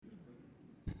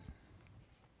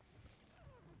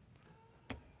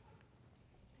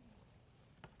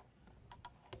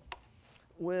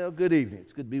Well, good evening.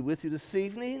 It's good to be with you this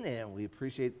evening, and we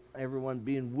appreciate everyone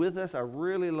being with us. I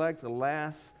really like the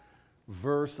last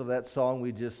verse of that song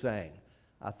we just sang.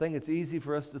 I think it's easy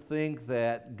for us to think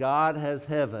that God has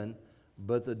heaven,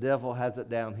 but the devil has it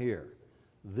down here.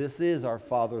 This is our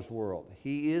Father's world.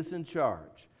 He is in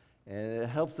charge, and it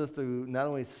helps us to not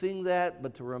only sing that,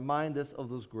 but to remind us of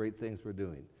those great things we're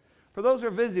doing. For those who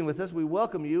are visiting with us, we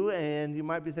welcome you, and you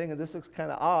might be thinking, this looks kind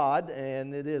of odd,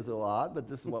 and it is a little odd, but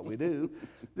this is what we do.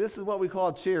 This is what we call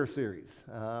a chair series.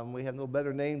 We have no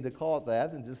better name to call it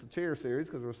that than just a chair series,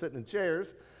 because we're sitting in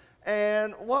chairs.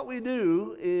 And what we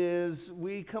do is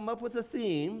we come up with a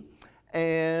theme,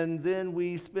 and then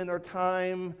we spend our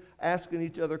time asking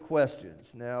each other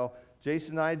questions. Now,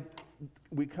 Jason and I,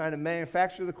 we kind of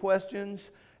manufacture the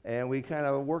questions, and we kind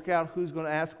of work out who's going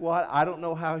to ask what. I don't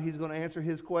know how he's going to answer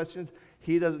his questions.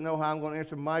 He doesn't know how I'm going to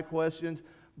answer my questions.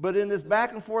 But in this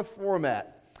back and forth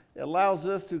format, it allows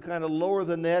us to kind of lower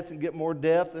the nets and get more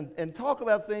depth and talk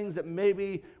about things that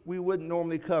maybe we wouldn't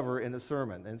normally cover in a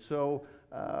sermon. And so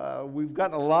we've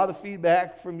gotten a lot of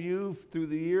feedback from you through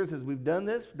the years as we've done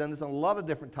this. We've done this on a lot of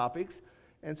different topics.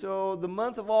 And so the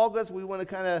month of August, we want to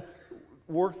kind of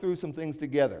work through some things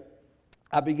together.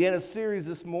 I began a series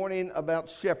this morning about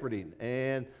shepherding,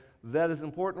 and that is an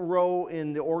important role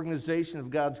in the organization of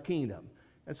God's kingdom.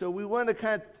 And so we want to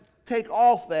kind of take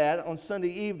off that on Sunday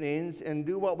evenings and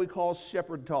do what we call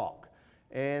shepherd talk.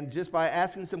 And just by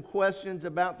asking some questions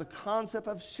about the concept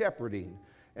of shepherding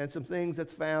and some things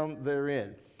that's found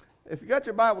therein. If you got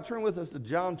your Bible, turn with us to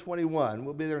John 21.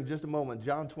 We'll be there in just a moment,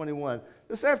 John 21.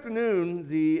 This afternoon,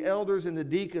 the elders and the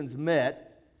deacons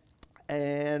met,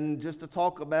 and just to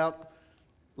talk about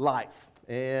life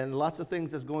and lots of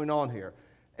things that's going on here.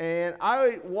 And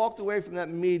I walked away from that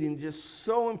meeting just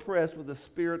so impressed with the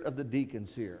spirit of the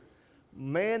deacons here.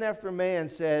 Man after man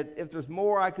said, if there's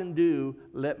more I can do,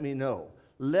 let me know.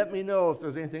 Let me know if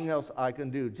there's anything else I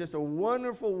can do. Just a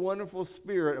wonderful, wonderful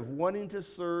spirit of wanting to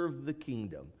serve the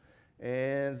kingdom.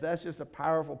 And that's just a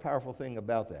powerful, powerful thing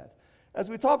about that. As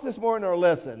we talked this morning in our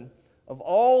lesson, of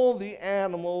all the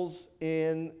animals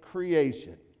in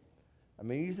creation, I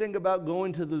mean, you think about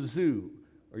going to the zoo,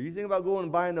 or you think about going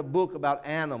and buying a book about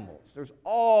animals. There's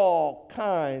all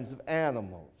kinds of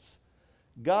animals.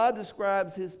 God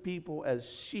describes his people as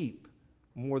sheep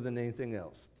more than anything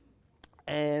else.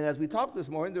 And as we talked this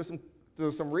morning,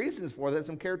 there's some reasons for that,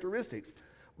 some characteristics.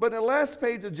 But in the last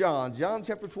page of John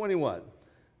chapter 21,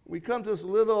 we come to this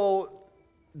little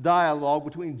dialogue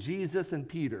between Jesus and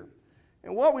Peter.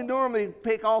 And what we normally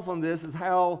pick off on this is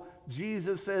how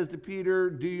Jesus says to Peter,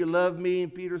 do you love me?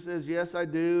 And Peter says, yes, I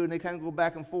do. And they kind of go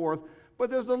back and forth. But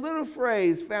there's a little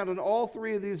phrase found in all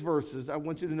three of these verses I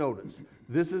want you to notice.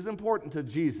 This is important to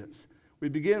Jesus. We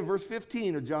begin in verse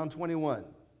 15 of John 21.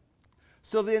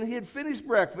 So then he had finished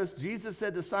breakfast. Jesus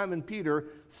said to Simon Peter,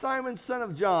 Simon, son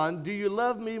of John, do you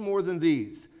love me more than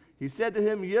these? He said to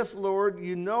him, yes, Lord,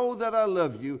 you know that I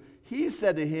love you. He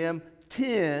said to him,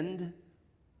 tend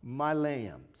my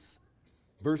lambs.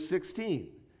 Verse 16.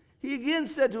 He again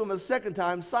said to him a second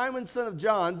time, Simon, son of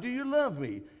John, do you love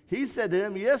me? He said to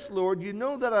him, yes, Lord, you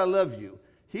know that I love you.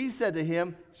 He said to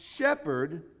him,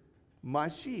 shepherd my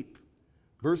sheep.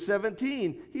 Verse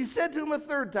 17, he said to him a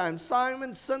third time,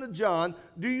 Simon, son of John,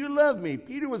 do you love me?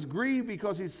 Peter was grieved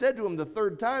because he said to him the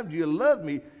third time, do you love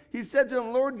me? He said to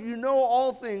him, Lord, you know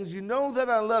all things. You know that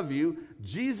I love you.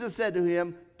 Jesus said to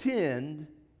him, tend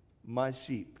my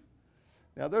sheep.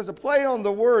 Now, there's a play on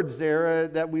the words there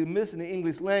that we miss in the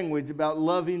English language about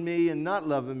loving me and not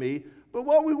loving me. But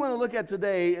what we want to look at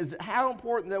today is how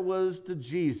important that was to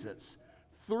Jesus.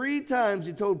 3 times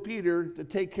he told Peter to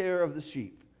take care of the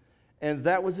sheep, and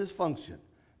that was his function.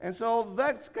 And so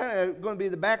that's kind of going to be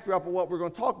the backdrop of what we're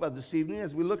going to talk about this evening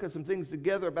as we look at some things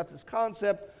together about this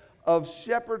concept of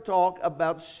shepherd talk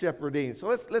about shepherding. So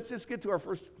let's just get to our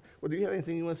first. Well, do you have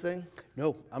anything you want to say?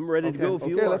 No, I'm ready to go if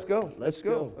you are. Okay, let's go. Let's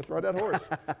go. Let's ride that horse.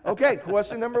 Okay,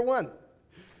 question number 1.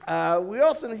 We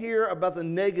often hear about the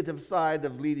negative side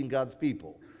of leading God's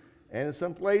people. And in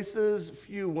some places,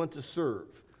 few want to serve.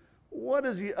 What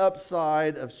is the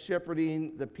upside of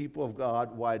shepherding the people of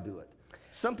God? Why do it?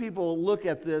 Some people look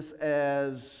at this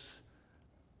as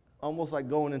almost like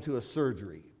going into a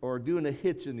surgery or doing a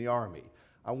hitch in the army.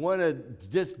 I want to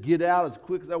just get out as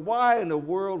quick as I. Why in the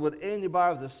world would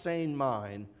anybody with a sane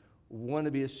mind want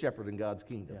to be a shepherd in God's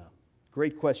kingdom? Yeah,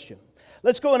 great question.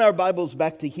 Let's go in our Bibles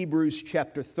back to Hebrews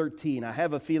chapter 13. I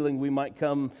have a feeling we might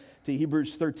come to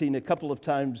Hebrews 13 a couple of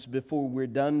times before we're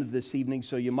done this evening,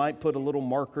 so you might put a little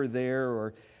marker there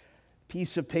or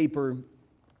piece of paper.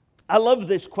 I love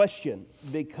this question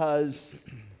because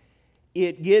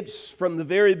it gets from the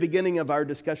very beginning of our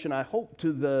discussion, I hope,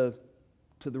 to the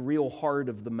to the real heart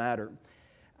of the matter.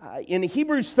 In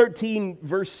Hebrews 13,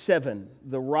 verse 7,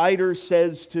 the writer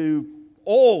says to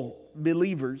all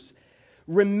believers,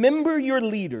 remember your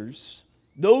leaders,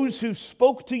 those who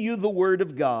spoke to you the word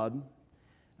of God.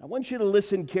 I want you to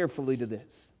listen carefully to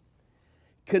this.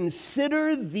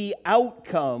 Consider the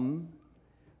outcome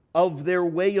of their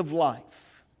way of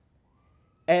life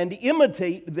and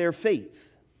imitate their faith.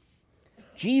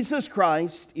 Jesus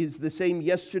Christ is the same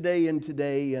yesterday and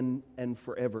today and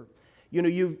forever. You know,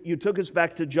 you took us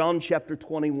back to John chapter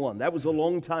 21. That was a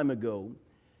long time ago.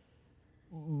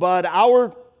 But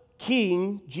our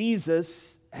King,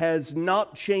 Jesus, has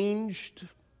not changed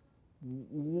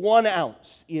 1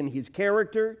 ounce in His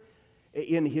character,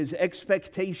 in His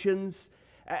expectations.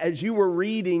 As you were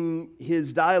reading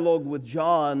His dialogue with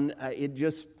John, it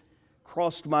just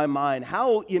crossed my mind.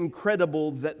 How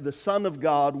incredible that the Son of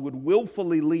God would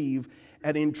willfully leave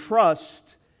and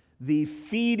entrust the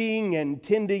feeding and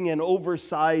tending and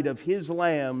oversight of His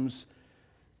lambs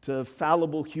to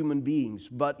fallible human beings.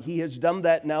 But He has done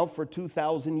that now for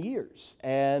 2,000 years.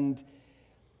 And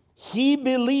He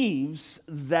believes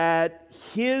that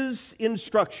His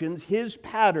instructions, His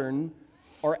pattern,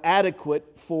 are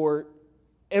adequate for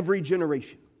every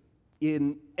generation,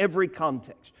 in every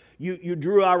context. You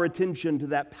drew our attention to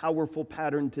that powerful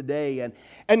pattern today.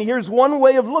 And here's one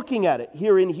way of looking at it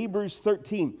here in Hebrews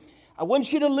 13. I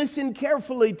want you to listen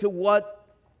carefully to what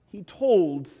He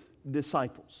told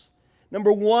disciples.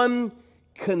 Number one,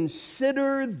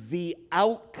 consider the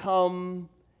outcome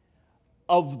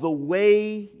of the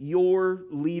way your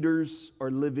leaders are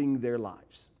living their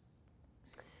lives.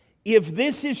 If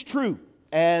this is true,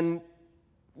 and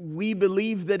we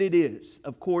believe that it is,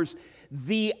 of course,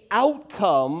 the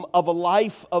outcome of a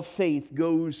life of faith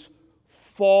goes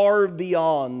far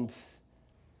beyond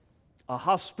a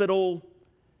hospital,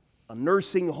 a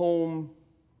nursing home,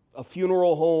 a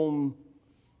funeral home,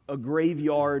 a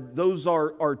graveyard. Those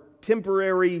are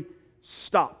temporary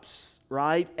stops,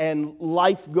 right? And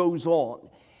life goes on.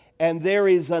 And there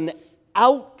is an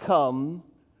outcome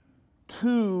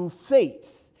to faith.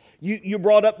 You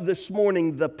brought up this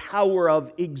morning the power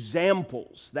of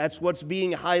examples. That's what's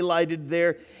being highlighted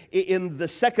there in the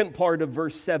second part of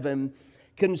verse 7.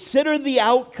 Consider the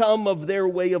outcome of their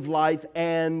way of life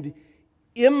and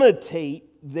imitate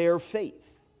their faith.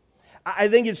 I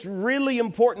think it's really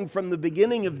important from the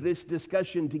beginning of this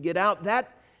discussion to get out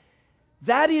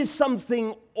that is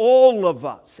something all of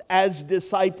us as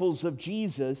disciples of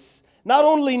Jesus not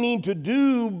only need to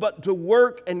do, but to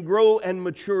work and grow and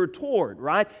mature toward,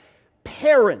 right?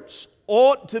 Parents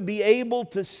ought to be able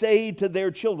to say to their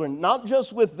children, not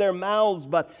just with their mouths,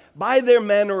 but by their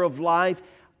manner of life,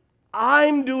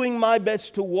 I'm doing my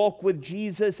best to walk with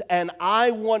Jesus, and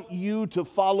I want you to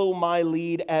follow my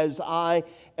lead as I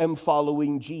am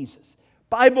following Jesus.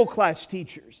 Bible class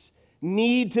teachers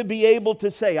need to be able to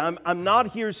say, I'm not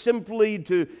here simply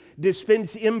to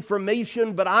dispense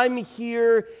information, but I'm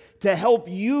here to help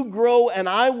you grow, and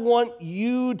I want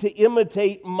you to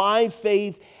imitate my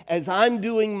faith as I'm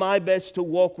doing my best to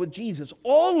walk with Jesus.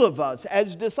 All of us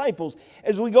as disciples,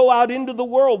 as we go out into the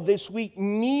world this week,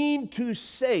 need to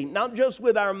say, not just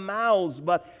with our mouths,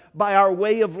 but by our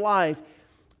way of life,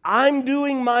 I'm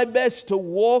doing my best to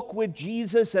walk with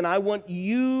Jesus, and I want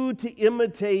you to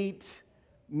imitate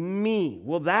me.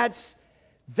 Well, that's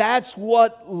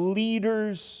what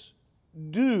leaders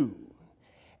do.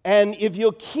 And if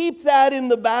you'll keep that in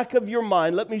the back of your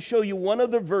mind, let me show you one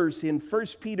other verse in 1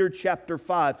 Peter chapter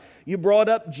 5. You brought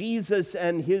up Jesus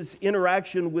and His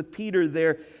interaction with Peter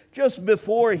there just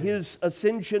before His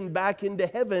ascension back into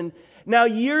heaven. Now,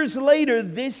 years later,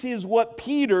 this is what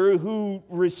Peter, who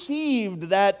received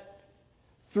that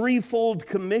threefold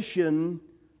commission,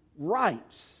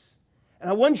 writes.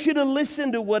 And I want you to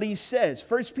listen to what he says.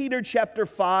 1 Peter chapter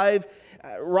 5.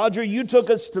 Roger, you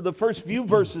took us to the first few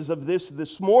verses of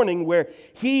this morning, where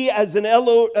he, as an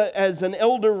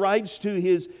elder, writes to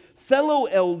his fellow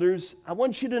elders. I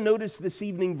want you to notice this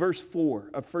evening verse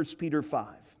 4 of 1 Peter 5.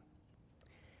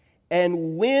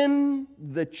 And when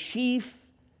the chief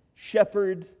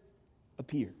shepherd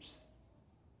appears,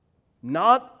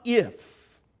 not if,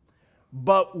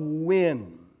 but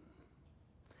when.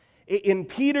 In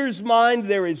Peter's mind,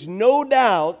 there is no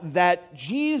doubt that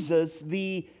Jesus,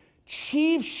 the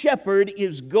chief shepherd,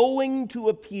 is going to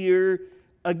appear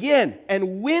again.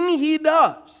 And when He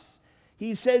does,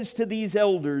 he says to these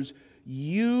elders,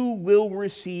 you will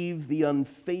receive the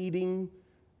unfading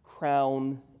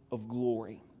crown of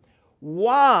glory.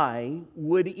 Why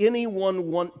would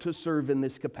anyone want to serve in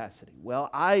this capacity? Well,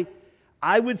 I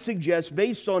would suggest,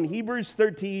 based on Hebrews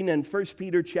 13 and 1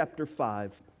 Peter chapter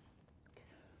 5,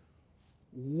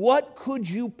 what could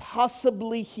you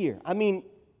possibly hear? I mean,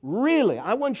 really,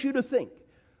 I want you to think.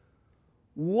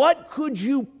 What could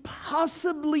you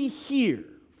possibly hear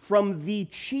from the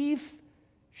chief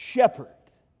shepherd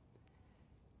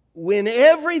when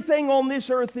everything on this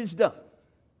earth is done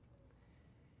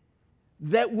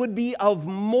that would be of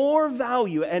more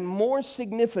value and more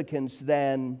significance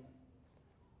than,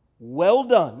 well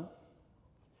done,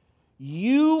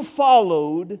 you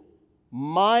followed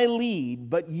my lead,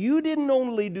 but you didn't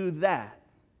only do that,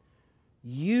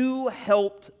 you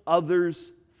helped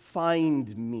others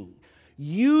find me.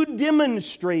 You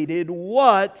demonstrated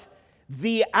what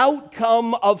the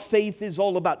outcome of faith is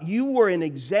all about. You were an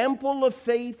example of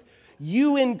faith.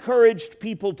 You encouraged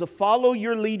people to follow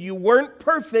your lead. You weren't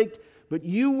perfect, but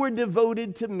you were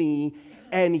devoted to me.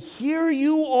 And here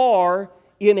you are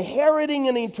inheriting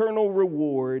an eternal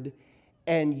reward,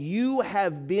 and you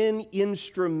have been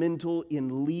instrumental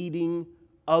in leading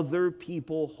other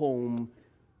people home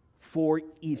for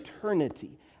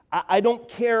eternity. I don't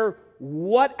care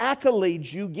what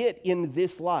accolades you get in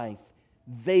this life,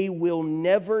 they will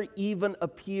never even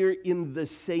appear in the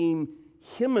same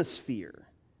hemisphere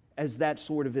as that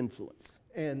sort of influence.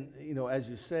 And, as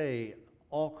you say,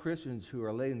 all Christians who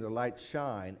are letting their light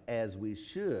shine as we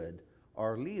should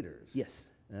are leaders. Yes.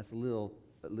 And that's a little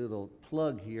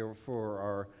plug here for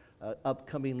our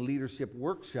upcoming leadership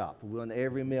workshop. We want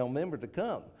every male member to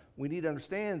come. We need to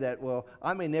understand that,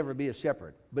 I may never be a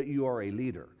shepherd, but you are a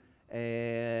leader.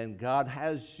 And God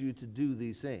has you to do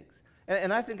these things.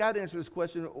 And I think I'd answer this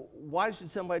question, why should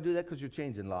somebody do that? Because you're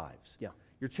changing lives. Yeah.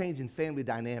 You're changing family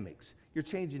dynamics. You're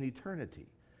changing eternity.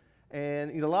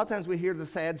 And, a lot of times we hear the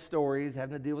sad stories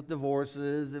having to deal with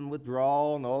divorces and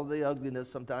withdrawal and all the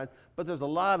ugliness sometimes, but there's a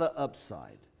lot of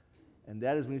upside. And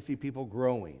that is when you see people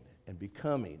growing and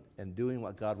becoming and doing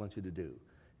what God wants you to do.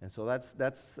 And so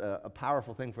that's a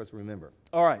powerful thing for us to remember.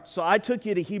 All right, so I took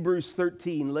you to Hebrews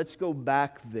 13. Let's go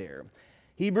back there.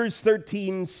 Hebrews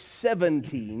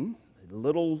 13:17, a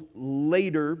little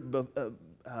later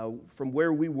from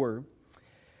where we were,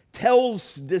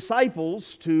 tells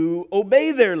disciples to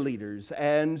obey their leaders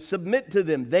and submit to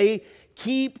them. They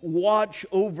keep watch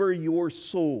over your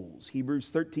souls.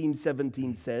 Hebrews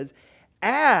 13:17 says,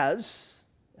 as,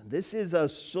 and this is a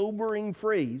sobering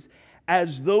phrase,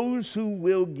 as those who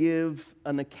will give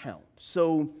an account.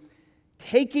 So,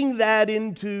 taking that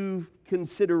into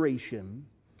consideration,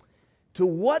 to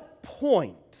what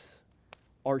point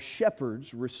are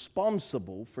shepherds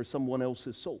responsible for someone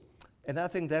else's soul? And I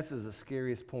think that's the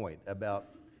scariest point about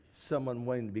someone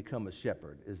wanting to become a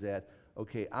shepherd is that,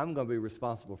 okay, I'm going to be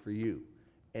responsible for you.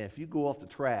 And if you go off the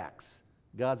tracks,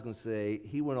 God's going to say,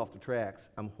 he went off the tracks,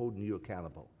 I'm holding you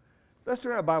accountable. Let's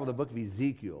turn our Bible to the book of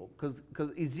Ezekiel,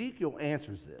 because Ezekiel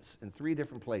answers this in 3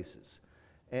 different places.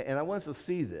 And I want us to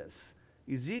see this.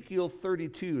 Ezekiel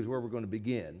 32 is where we're going to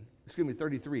begin.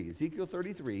 33. Ezekiel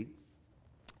 33.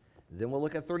 Then we'll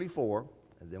look at 34,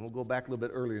 and then we'll go back a little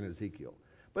bit earlier in Ezekiel.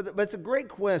 But it's a great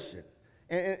question.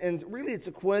 And really it's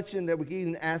a question that we can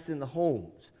even ask in the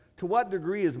homes. To what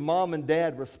degree is mom and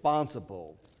dad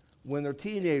responsible when their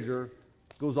teenager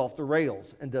goes off the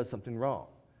rails and does something wrong?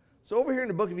 So over here in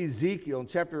the book of Ezekiel, in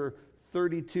chapter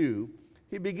 32,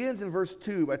 he begins in verse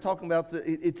 2 by talking about,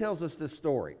 it tells us this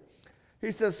story.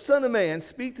 He says, Son of man,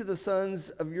 speak to the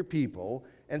sons of your people,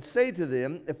 and say to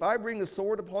them, if I bring a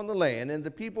sword upon the land, and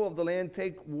the people of the land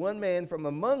take one man from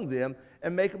among them,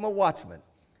 and make him a watchman.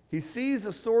 He sees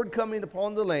a sword coming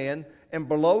upon the land, and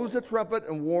blows a trumpet,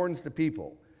 and warns the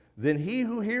people. Then he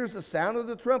who hears the sound of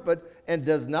the trumpet, and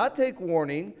does not take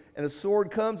warning, and a sword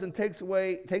comes and takes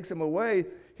him away,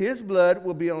 his blood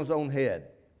will be on his own head.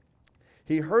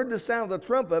 He heard the sound of the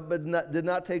trumpet, but did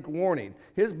not take warning.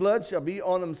 His blood shall be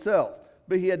on himself.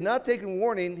 But he had not taken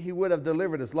warning, he would have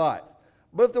delivered his life.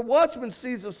 But if the watchman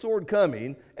sees the sword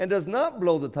coming, and does not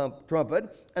blow the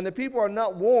trumpet, and the people are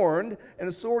not warned, and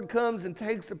the sword comes and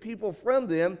takes the people from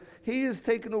them, he is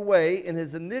taken away in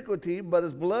his iniquity, but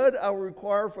his blood I will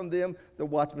require from them the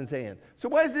watchman's hand. So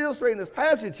what he's illustrating this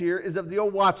passage here is of the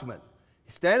old watchman.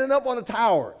 He's standing up on the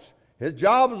towers. His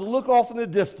job is to look off in the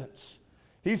distance.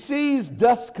 He sees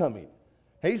dust coming.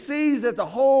 He sees that the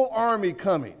whole army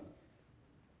coming.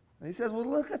 And he says, well,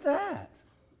 look at that.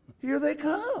 Here they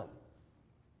come.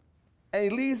 And he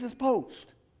leaves his post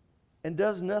and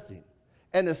does nothing.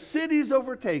 And the city's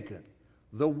overtaken.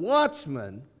 The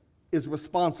watchman is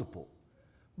responsible.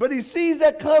 But he sees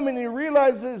that coming and he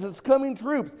realizes it's coming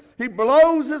troops. He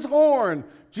blows his horn.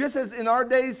 Just as in our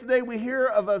days today we hear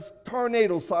of a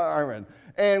tornado siren.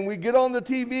 And we get on the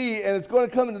TV and it's going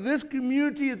to come into this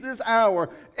community at this hour.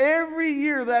 Every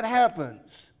year that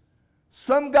happens,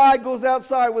 Some guy goes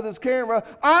outside with his camera,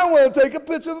 I want to take a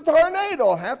picture of the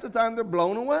tornado. Half the time they're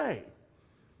blown away.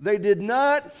 They did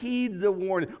not heed the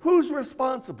warning. Who's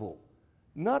responsible?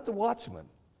 Not the watchman.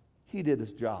 He did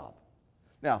his job.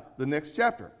 Now, the next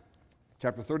chapter,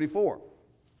 chapter 34,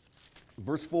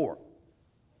 verse 4.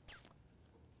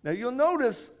 Now, you'll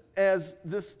notice as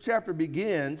this chapter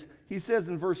begins, he says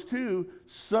in verse 2,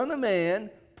 Son of man,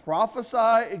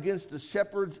 prophesy against the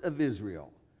shepherds of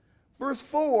Israel. Verse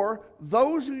 4,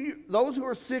 those who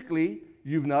are sickly,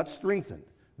 you've not strengthened.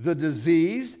 The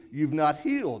diseased, you've not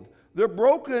healed. The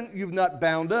broken, you've not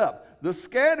bound up. The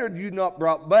scattered, you've not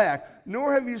brought back.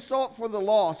 Nor have you sought for the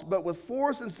lost, but with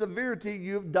force and severity,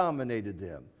 you've dominated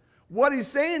them. What he's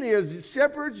saying is,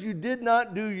 shepherds, you did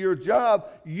not do your job.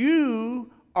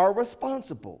 You are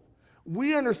responsible.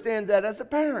 We understand that as a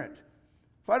parent.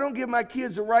 If I don't give my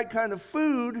kids the right kind of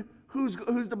food, who's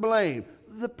to blame?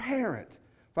 The parent.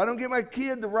 If I don't give my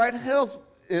kid the right health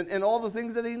and all the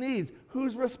things that he needs,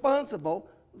 who's responsible?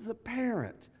 The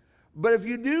parent. But if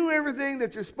you do everything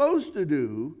that you're supposed to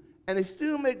do and they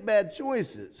still make bad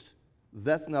choices,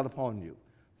 that's not upon you.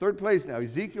 Third place now,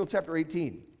 Ezekiel chapter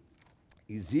 18.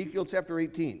 Ezekiel chapter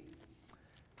 18.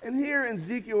 And here in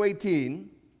Ezekiel 18,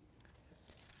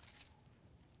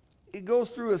 it goes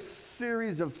through a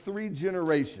series of 3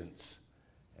 generations.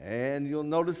 And you'll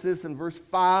notice this in verse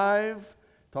 5.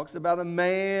 Talks about a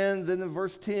man. Then in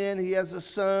verse 10, he has a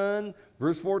son.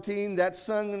 Verse 14, that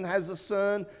son has a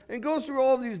son. And goes through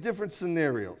all these different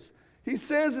scenarios. He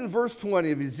says in verse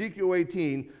 20 of Ezekiel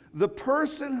 18, the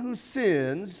person who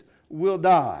sins will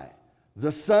die.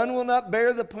 The son will not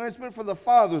bear the punishment for the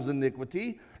father's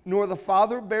iniquity, nor the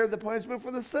father bear the punishment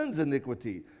for the son's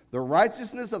iniquity. The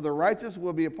righteousness of the righteous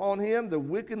will be upon him. The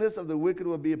wickedness of the wicked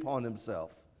will be upon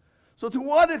himself. So to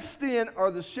what extent are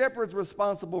the shepherds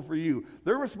responsible for you?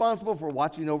 They're responsible for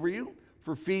watching over you,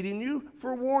 for feeding you,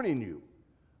 for warning you.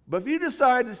 But if you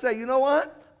decide to say, you know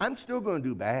what? I'm still going to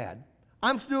do bad.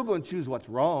 I'm still going to choose what's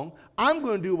wrong. I'm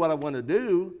going to do what I want to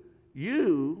do.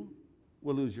 You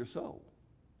will lose your soul.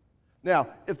 Now,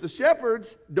 if the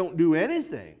shepherds don't do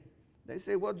anything, they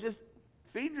say, well, just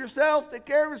feed yourself, take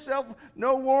care of yourself,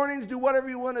 no warnings, do whatever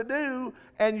you want to do,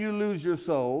 and you lose your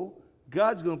soul.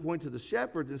 God's going to point to the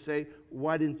shepherds and say,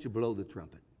 why didn't you blow the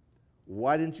trumpet?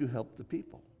 Why didn't you help the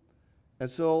people? And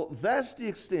so that's the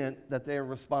extent that they are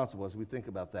responsible as we think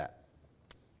about that.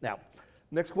 Now,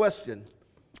 next question.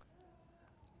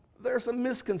 There are some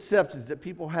misconceptions that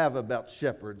people have about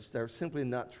shepherds that are simply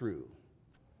not true.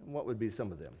 And what would be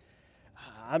some of them?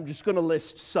 I'm just going to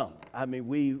list some. I mean,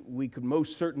 we could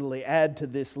most certainly add to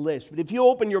this list. But if you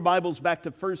open your Bibles back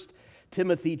to 1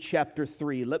 Timothy chapter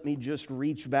 3, let me just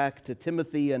reach back to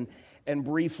Timothy and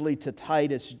briefly to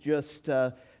Titus just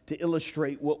to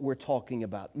illustrate what we're talking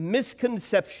about.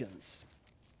 Misconceptions.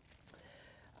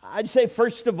 I'd say,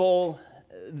 first of all,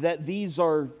 that these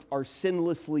are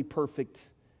sinlessly perfect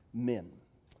men.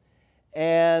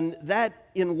 And that,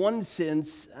 in one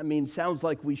sense, I mean, sounds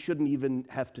like we shouldn't even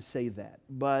have to say that.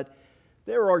 But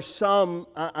there are some,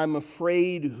 I'm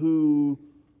afraid, who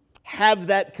have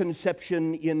that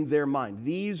conception in their mind.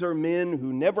 These are men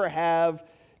who never have,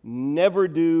 never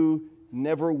do,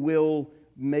 never will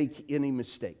make any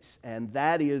mistakes. And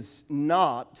that is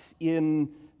not in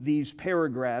these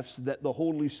paragraphs that the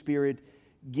Holy Spirit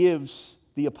gives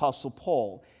the Apostle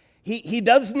Paul. He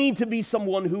does need to be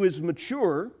someone who is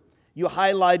mature. You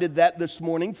highlighted that this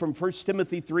morning from 1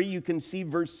 Timothy 3. You can see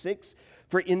verse 6,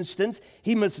 for instance.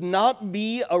 He must not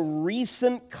be a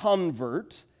recent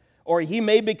convert, or he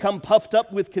may become puffed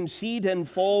up with conceit and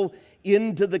fall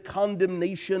into the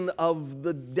condemnation of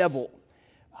the devil.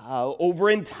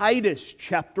 Over in Titus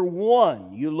chapter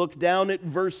 1, you look down at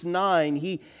verse 9.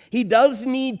 He does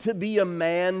need to be a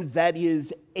man that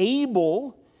is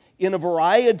able in a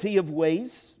variety of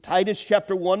ways. Titus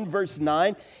chapter 1, verse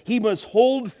 9, he must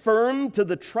hold firm to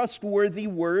the trustworthy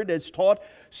word as taught,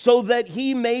 so that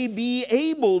he may be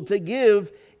able to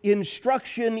give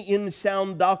instruction in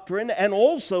sound doctrine, and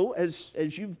also, as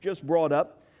you've just brought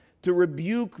up, to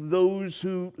rebuke those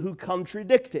who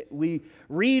contradict it. We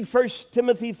read 1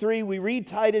 Timothy 3, we read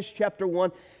Titus chapter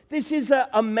 1. This is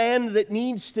a man that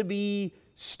needs to be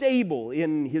stable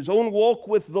in his own walk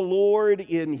with the Lord,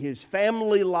 in his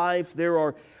family life. There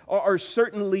are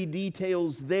certainly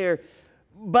details there,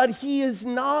 but he is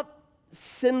not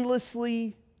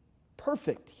sinlessly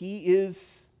perfect. He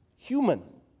is human.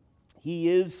 He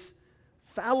is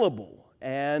fallible.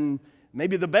 And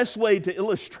maybe the best way to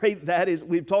illustrate that is,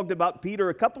 we've talked about Peter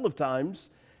a couple of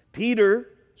times.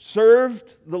 Peter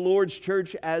served the Lord's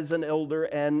church as an elder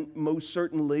and most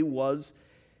certainly was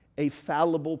a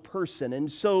fallible person.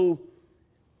 And so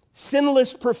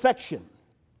Sinless perfection.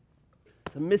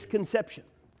 It's a misconception.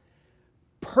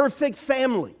 Perfect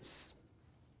families.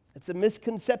 It's a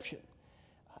misconception.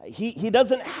 He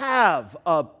doesn't have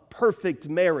a perfect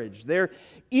marriage. There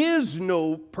is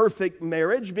no perfect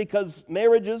marriage because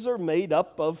marriages are made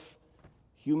up of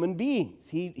human beings.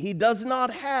 He does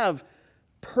not have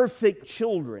perfect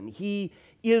children. He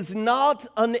is not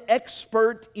an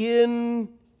expert in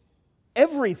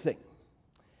everything.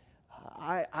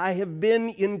 I have been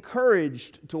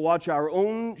encouraged to watch our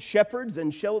own shepherds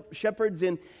and shepherds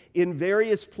in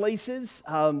various places.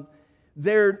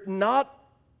 They're not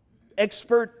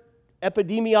expert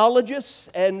epidemiologists,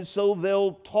 and so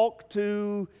they'll talk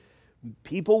to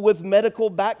people with medical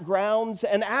backgrounds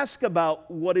and ask about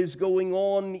what is going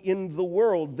on in the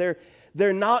world.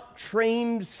 They're not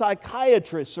trained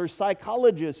psychiatrists or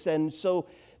psychologists, and so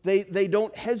they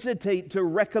don't hesitate to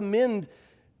recommend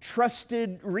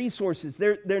trusted resources.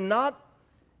 They're not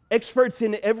experts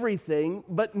in everything,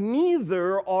 but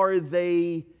neither are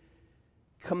they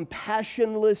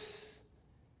compassionless,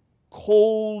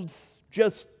 cold,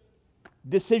 just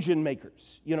decision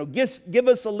makers. Give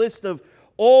us a list of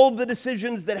all the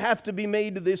decisions that have to be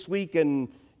made this week, and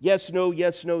yes, no,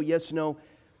 yes, no, yes, no.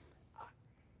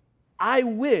 I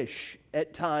wish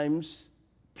at times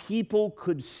people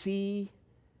could see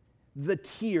the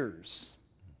tears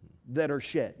that are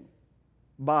shed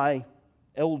by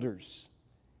elders,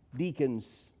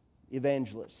 deacons,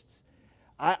 evangelists.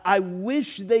 I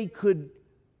wish they could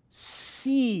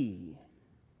see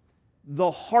the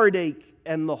heartache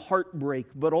and the heartbreak,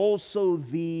 but also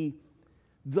the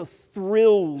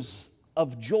thrills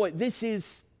of joy. This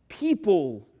is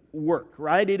people work,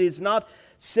 right? It is not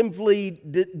simply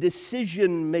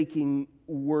decision-making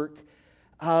work.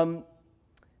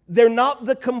 They're not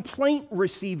the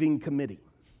complaint-receiving committee.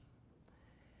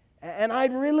 And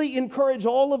I'd really encourage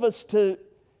all of us to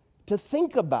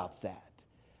think about that.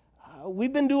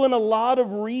 We've been doing a lot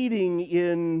of reading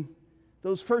in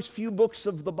those first few books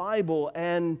of the Bible,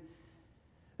 and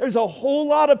there's a whole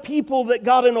lot of people that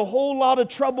got in a whole lot of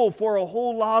trouble for a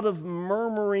whole lot of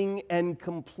murmuring and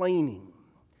complaining.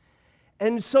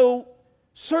 And so,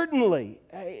 certainly,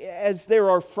 as there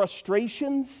are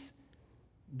frustrations,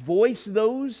 voice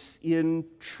those in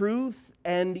truth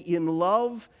and in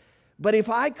love. But if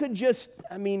I could just,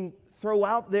 throw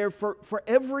out there for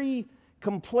every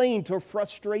complaint or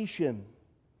frustration,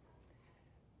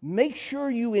 make sure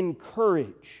you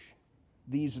encourage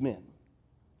these men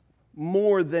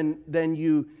more than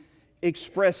you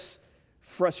express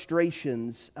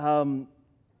frustrations.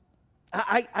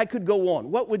 I could go on.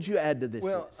 What would you add to this?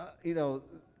 Well,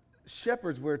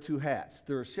 shepherds wear two hats.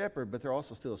 They're a shepherd, but they're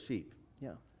also still sheep.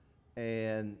 Yeah.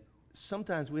 And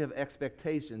sometimes we have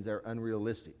expectations that are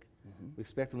unrealistic. Mm-hmm. We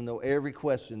expect them to know every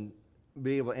question,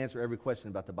 be able to answer every question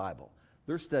about the Bible.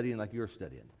 They're studying like you're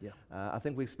studying. Yeah. I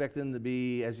think we expect them to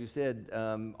be, as you said,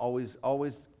 always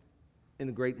in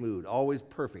a great mood, always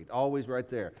perfect, always right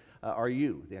there. Are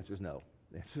you? The answer is no.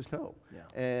 The answer is no.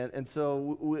 Yeah. And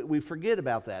so we forget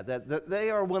about that they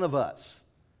are one of us.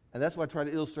 And that's what I try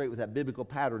to illustrate with that biblical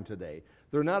pattern today.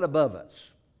 They're not above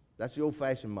us. That's the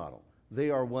old-fashioned model. They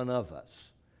are one of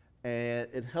us. And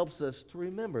it helps us to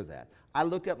remember that. I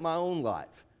look at my own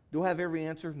life. Do I have every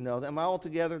answer? No. Am I all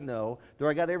together? No. Do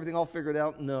I got everything all figured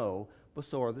out? No. But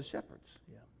so are the shepherds.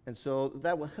 Yeah. And so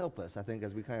that will help us, I think,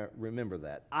 as we kind of remember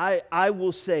that. I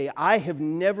will say, I have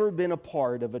never been a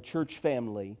part of a church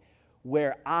family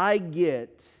where I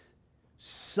get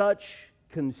such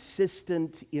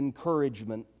consistent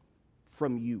encouragement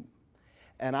from you.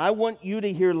 And I want you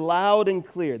to hear loud and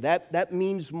clear. That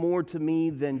means more to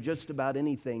me than just about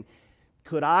anything.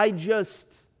 Could I just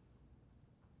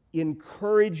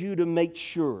encourage you to make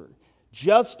sure,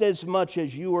 just as much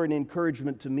as you are an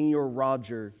encouragement to me or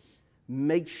Roger,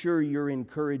 make sure you're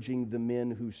encouraging the men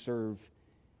who serve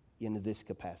in this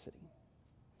capacity.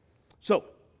 So,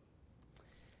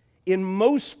 in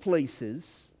most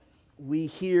places, we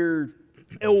hear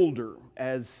elder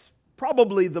as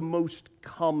probably the most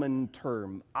common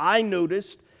term. I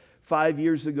noticed 5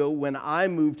 years ago when I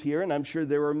moved here, and I'm sure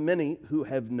there are many who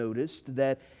have noticed,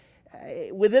 that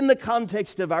within the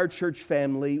context of our church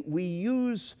family, we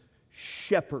use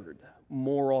shepherd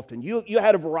more often. You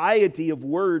had a variety of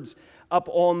words up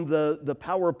on the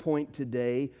PowerPoint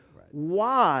today. Right.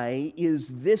 Why is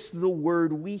this the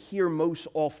word we hear most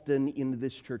often in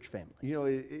this church family?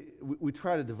 We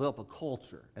try to develop a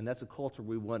culture, and that's a culture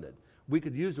we wanted. We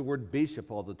could use the word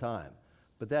bishop all the time,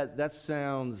 but that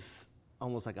sounds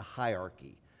almost like a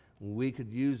hierarchy. We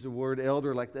could use the word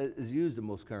elder like that is used in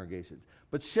most congregations.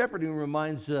 But shepherding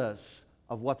reminds us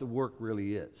of what the work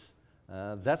really is.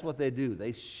 That's what they do.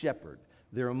 They shepherd.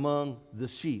 They're among the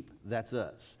sheep. That's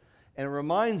us. And it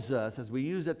reminds us, as we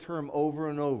use that term over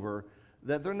and over,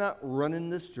 that they're not running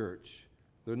this church.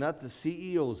 They're not the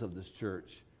CEOs of this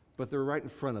church, but they're right in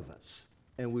front of us,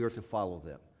 and we are to follow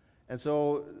them. And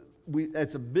so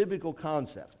it's a biblical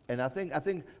concept. And I think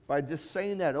by just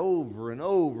saying that over and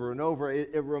over and over,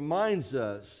 it reminds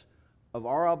us of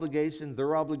our obligation,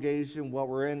 their obligation, what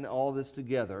we're in all this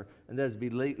together, and that is be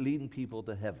leading people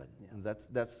to heaven. Yeah. And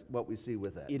that's what we see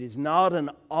with that. It is not an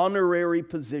honorary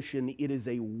position. It is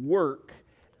a work,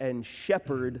 and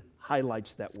shepherd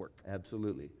highlights that work.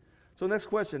 Absolutely. So next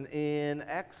question. In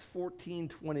Acts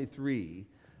 14:23,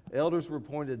 elders were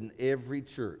appointed in every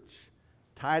church.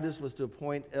 Titus was to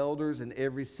appoint elders in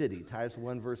every city. Titus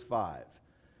 1 verse 5.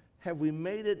 Have we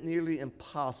made it nearly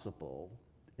impossible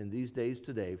in these days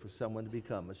today for someone to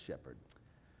become a shepherd?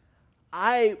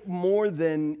 More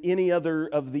than any other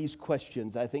of these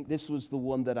questions, I think this was the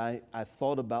one that I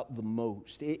thought about the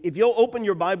most. If you'll open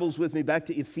your Bibles with me back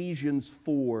to Ephesians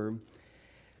 4,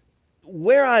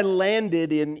 where I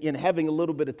landed in having a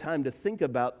little bit of time to think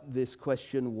about this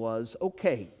question was,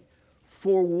 okay,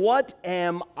 for what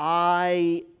am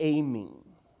I aiming?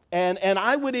 And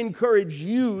I would encourage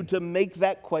you to make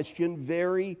that question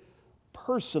very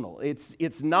personal.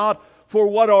 It's not for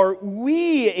what are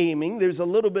we aiming. There's a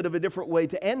little bit of a different way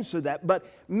to answer that. But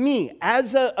me,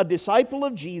 as a disciple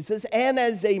of Jesus and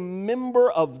as a member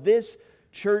of this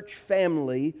church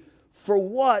family, for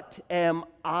what am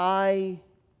I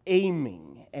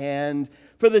aiming? And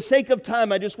for the sake of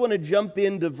time, I just want to jump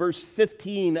into verse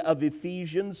 15 of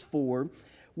Ephesians 4,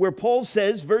 where Paul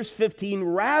says, verse 15,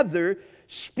 rather,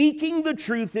 speaking the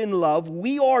truth in love,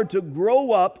 we are to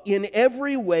grow up in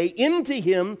every way into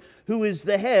Him who is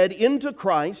the head, into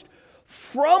Christ,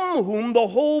 from whom the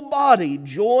whole body,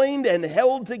 joined and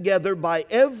held together by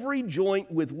every joint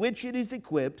with which it is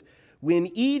equipped, when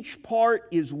each part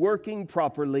is working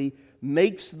properly,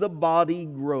 makes the body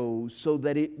grow so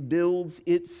that it builds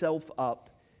itself up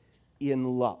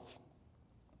in love.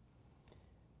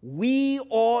 We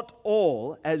ought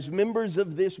all, as members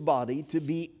of this body, to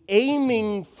be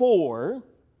aiming for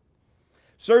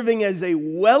serving as a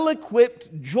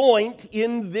well-equipped joint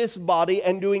in this body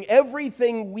and doing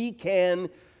everything we can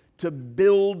to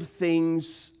build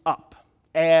things up.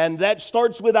 And that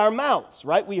starts with our mouths,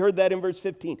 right? We heard that in verse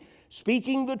 15.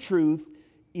 Speaking the truth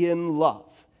in love.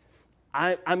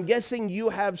 I'm guessing you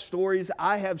have stories,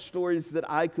 I have stories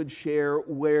that I could share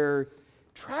where,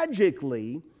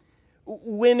 tragically,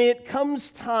 when it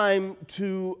comes time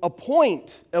to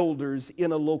appoint elders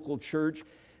in a local church,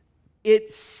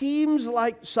 it seems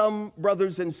like some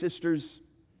brothers and sisters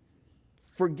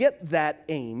forget that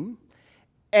aim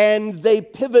and they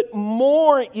pivot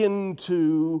more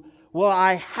into, well,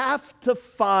 I have to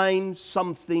find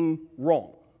something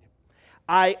wrong.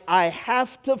 I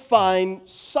have to find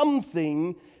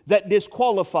something that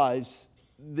disqualifies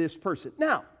this person.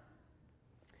 Now,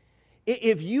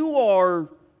 if you are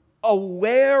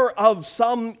aware of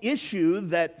some issue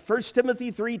that 1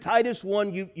 Timothy 3, Titus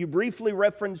 1, you briefly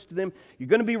referenced them, you're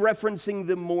going to be referencing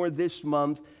them more this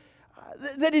month,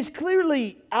 that is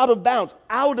clearly out of bounds,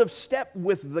 out of step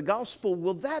with the gospel,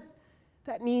 well, that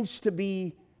needs to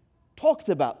be talked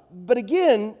about. But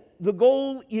again, the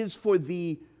goal is for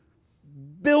the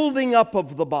building up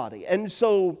of the body. And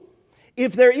so,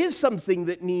 if there is something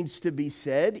that needs to be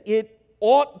said, it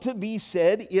ought to be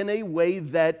said in a way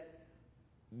that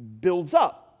builds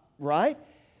up, right?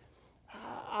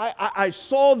 I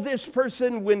saw this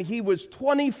person when he was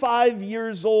 25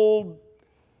 years old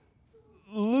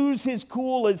lose his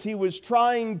cool as he was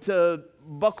trying to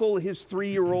buckle his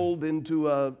 3-year-old into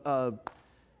a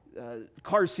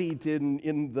car seat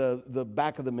in the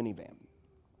back of the minivan.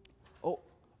 Oh,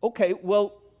 okay,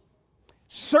 well,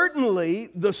 certainly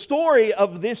the story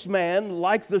of this man,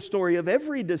 like the story of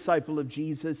every disciple of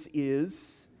Jesus,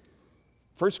 is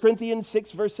 1 Corinthians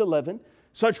 6, verse 11,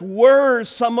 such were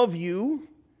some of you,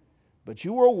 but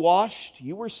you were washed,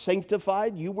 you were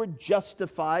sanctified, you were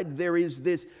justified. There is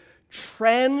this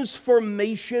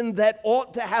transformation that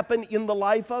ought to happen in the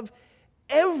life of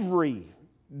every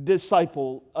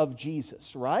disciple of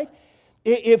Jesus, right?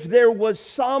 If there was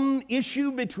some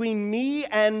issue between me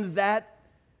and that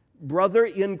brother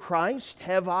in Christ,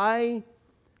 have I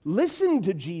listened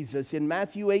to Jesus in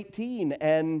Matthew 18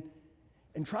 and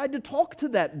tried to talk to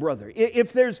that brother?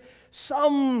 If there's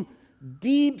some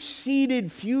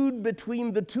deep-seated feud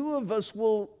between the two of us,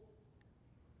 well,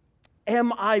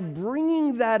 am I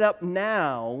bringing that up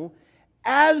now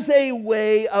as a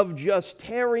way of just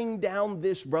tearing down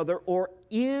this brother, or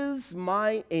is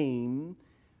my aim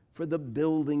for the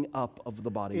building up of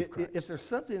the body of Christ? If there's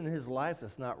something in his life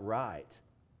that's not right,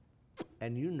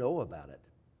 and you know about it,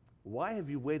 why have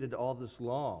you waited all this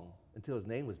long until his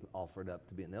name was offered up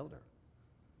to be an elder?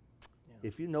 Yeah.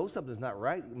 If you know something's not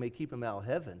right, you may keep him out of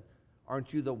heaven.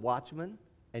 Aren't you the watchman,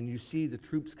 and you see the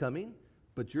troops coming,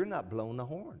 but you're not blowing the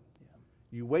horn? Yeah.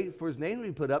 You wait for his name to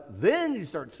be put up, then you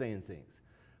start saying things.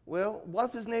 Well, what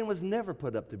if his name was never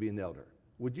put up to be an elder?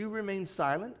 Would you remain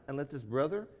silent and let this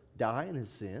brother die in his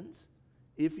sins?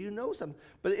 If you know something.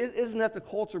 But isn't that the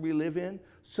culture we live in?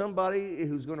 Somebody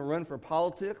who's going to run for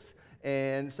politics,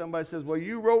 and somebody says, well,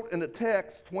 you wrote in a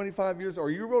text 25 years, or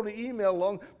you wrote an email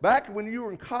long back when you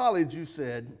were in college, you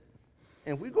said.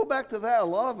 And if we go back to that, a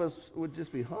lot of us would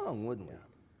just be hung, wouldn't we?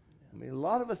 I mean, a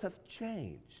lot of us have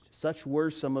changed. Such were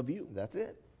some of you. That's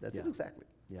it. That's it exactly.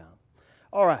 Yeah.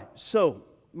 All right. So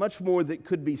much more that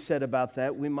could be said about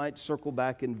that. We might circle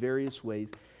back in various ways.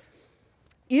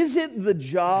 Is it the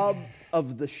job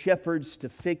of the shepherds to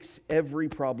fix every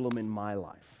problem in my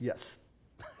life? Yes.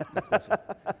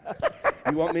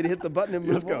 You want me to hit the button and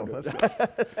move on? Let's go.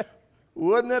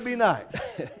 Wouldn't that be nice?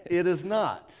 It is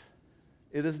not.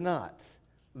 It is not.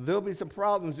 There'll be some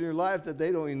problems in your life that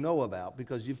they don't even know about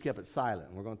because you've kept it silent.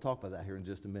 And we're going to talk about that here in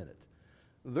just a minute.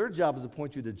 Their job is to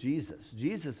point you to Jesus.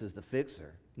 Jesus is the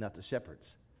fixer, not the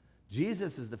shepherds.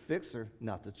 Jesus is the fixer,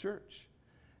 not the church.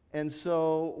 And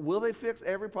so, will they fix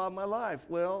every problem in my life?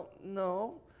 Well,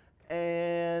 no.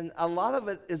 And a lot of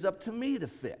it is up to me to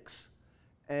fix.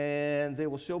 And they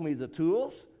will show me the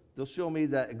tools. They'll show me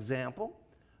the example.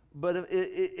 But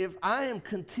if I am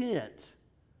content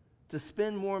to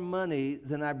spend more money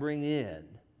than I bring in,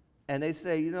 and they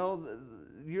say, you know,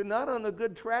 you're not on a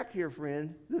good track here,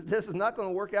 friend. This is not going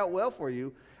to work out well for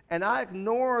you. And I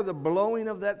ignore the blowing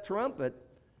of that trumpet,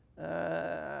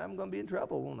 I'm going to be in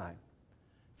trouble, won't I?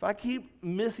 If I keep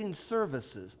missing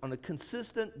services on a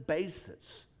consistent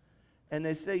basis, and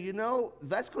they say, you know,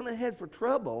 that's going to head for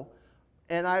trouble,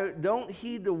 and I don't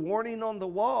heed the warning on the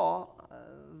wall,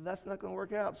 that's not going to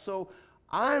work out. So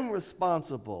I'm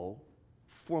responsible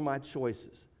for my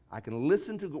choices. I can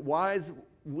listen to wise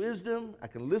wisdom, I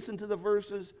can listen to the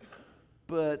verses,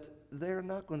 but they're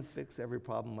not going to fix every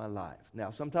problem in my life. Now,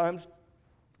 sometimes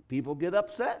people get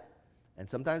upset, and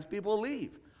sometimes people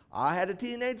leave. I had a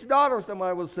teenage daughter,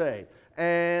 somebody will say,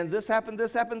 and this happened,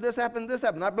 this happened, this happened, this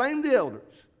happened. I blame the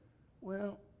elders.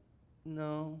 Well,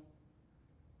 no.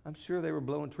 I'm sure they were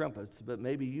blowing trumpets, but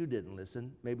maybe you didn't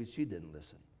listen. Maybe she didn't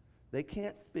listen. They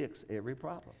can't fix every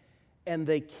problem. And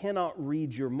they cannot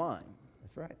read your mind.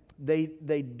 That's right.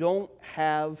 They don't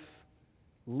have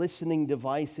listening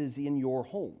devices in your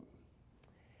home.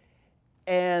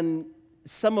 And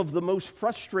some of the most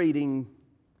frustrating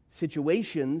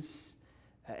situations,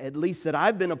 at least that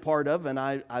I've been a part of, and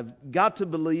I've got to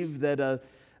believe that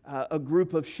a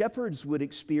group of shepherds would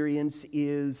experience,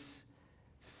 is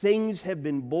things have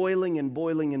been boiling and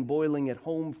boiling and boiling at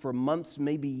home for months,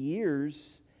 maybe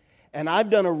years, and I've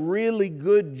done a really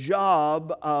good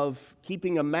job of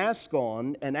keeping a mask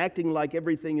on and acting like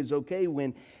everything is okay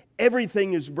when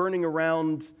everything is burning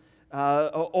around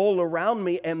all around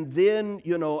me. And then,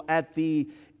 you know, at the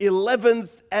 11th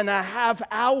and a half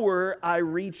hour, I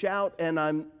reach out and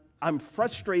I'm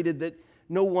frustrated that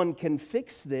no one can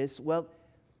fix this. Well,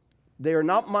 they're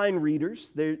not mind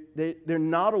readers. They're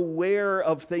not aware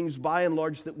of things by and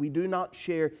large that we do not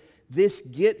share. This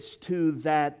gets to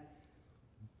that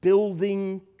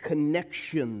building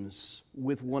connections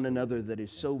with one another that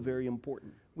is so very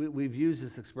important. We've used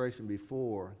this expression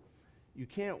before. You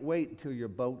can't wait until your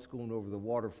boat's going over the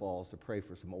waterfalls to pray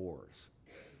for some oars.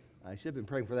 I should have been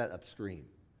praying for that upstream.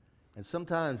 And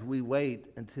sometimes we wait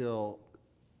until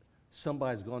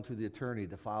somebody's gone to the attorney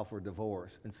to file for a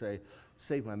divorce and say,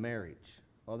 save my marriage.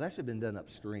 Well, that should have been done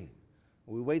upstream.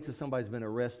 We wait till somebody's been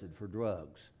arrested for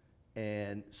drugs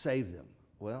and save them.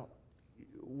 Well,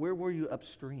 where were you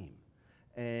upstream?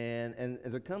 And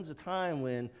there comes a time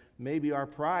when maybe our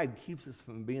pride keeps us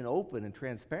from being open and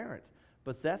transparent,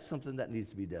 but that's something that needs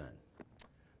to be done.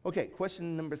 Okay,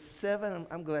 question number 7.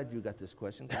 I'm glad you got this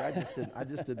question because I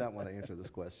just did not want to answer this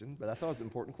question, but I thought it was an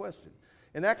important question.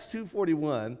 In Acts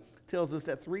 2:41 tells us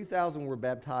that 3,000 were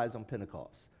baptized on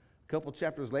Pentecost. A couple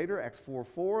chapters later, Acts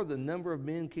 4:4, the number of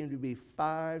men came to be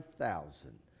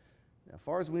 5,000. Now, as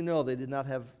far as we know, they did not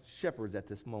have shepherds at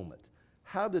this moment.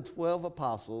 How did 12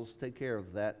 apostles take care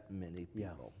of that many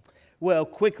people? Yeah. Well,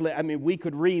 quickly, I mean, we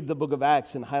could read the book of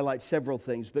Acts and highlight several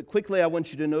things, but quickly I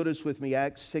want you to notice with me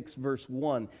Acts 6, verse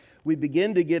 1. We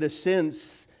begin to get a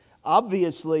sense,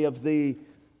 obviously, of the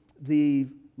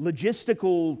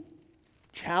logistical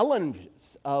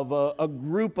challenges of a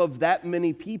group of that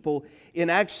many people. In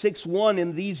Acts 6:1,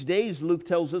 in these days, Luke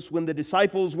tells us, when the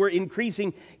disciples were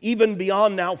increasing even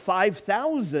beyond now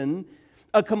 5,000,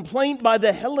 A complaint by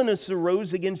the Hellenists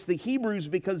arose against the Hebrews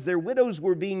because their widows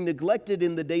were being neglected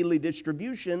in the daily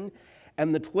distribution.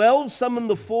 And the 12 summoned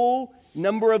the full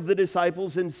number of the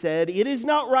disciples and said, "It is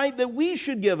not right that we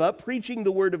should give up preaching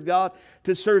the word of God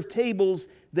to serve tables.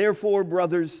 Therefore,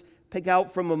 brothers, pick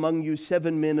out from among you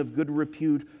 7 men of good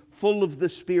repute, full of the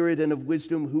Spirit and of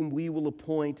wisdom, whom we will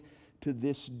appoint to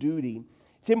this duty."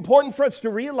 It's important for us to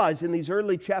realize in these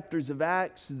early chapters of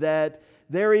Acts that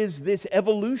there is this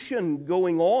evolution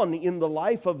going on in the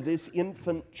life of this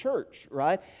infant church,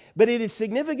 right? But it is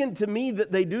significant to me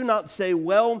that they do not say,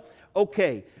 well,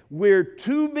 okay, we're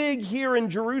too big here in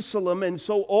Jerusalem, and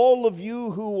so all of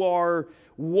you who are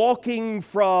walking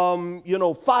from,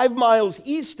 5 miles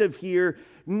east of here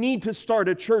need to start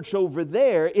a church over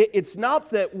there. It's not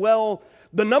that, well,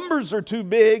 the numbers are too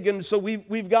big, and so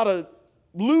we've got to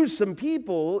lose some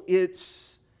people.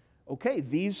 It's, okay,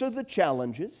 these are the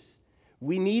challenges.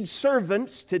 We need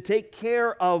servants to take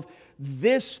care of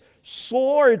this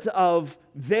sort of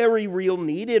very real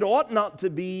need. It ought not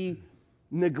to be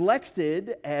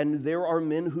neglected, and there are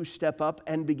men who step up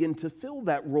and begin to fill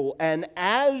that role. And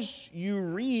as you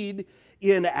read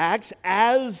in Acts,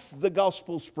 as the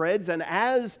gospel spreads, and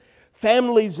as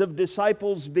families of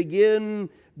disciples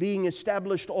begin being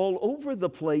established all over the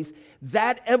place,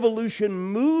 that evolution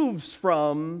moves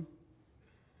from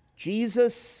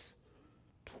Jesus,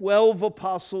 12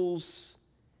 apostles,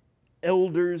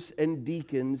 elders, and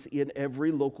deacons in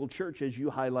every local church, as you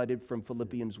highlighted from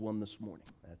Philippians 1 this morning.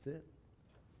 That's it.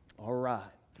 All right.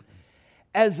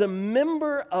 As a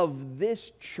member of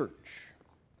this church,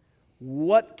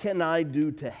 what can I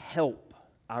do to help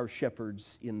our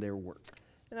shepherds in their work?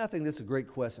 And I think this is a great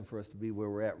question for us to be where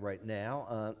we're at right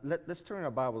now. Let's turn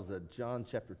our Bibles to John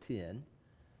chapter 10.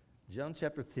 John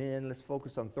chapter 10, let's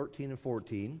focus on 13 and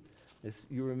 14. This,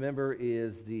 you remember,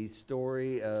 is the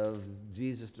story of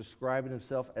Jesus describing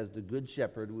himself as the Good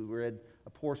Shepherd. We read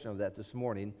a portion of that this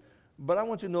morning. But I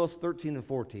want you to notice 13 and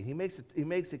 14. He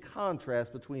makes a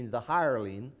contrast between the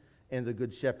hireling and the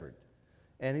Good Shepherd.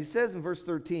 And he says in verse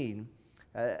 13,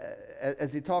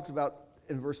 as he talks about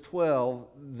in verse 12,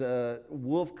 the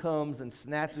wolf comes and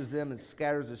snatches them and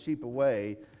scatters the sheep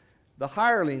away. The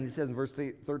hireling, he says in verse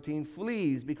 13,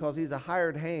 flees because he's a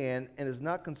hired hand and is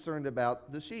not concerned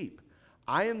about the sheep.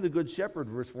 I am the good shepherd,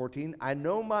 verse 14. I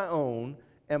know my own,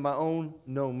 and my own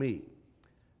know me.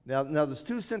 Now there's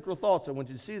 2 central thoughts I want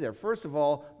you to see there. First of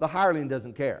all, the hireling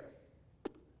doesn't care.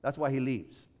 That's why he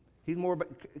leaves. He's more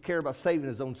care about saving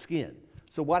his own skin.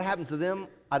 So what happens to them,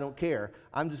 I don't care.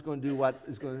 I'm just going to do what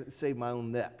is going to save my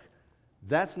own neck.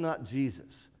 That's not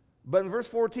Jesus. But in verse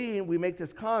 14, we make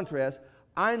this contrast.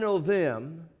 I know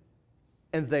them,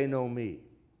 and they know me.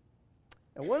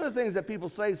 And one of the things that people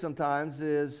say sometimes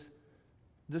is,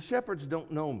 the shepherds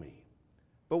don't know me.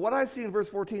 But what I see in verse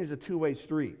 14 is a two-way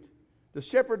street. The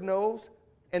shepherd knows,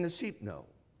 and the sheep know.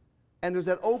 And there's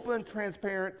that open,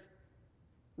 transparent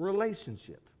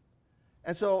relationship.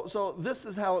 And so this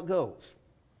is how it goes.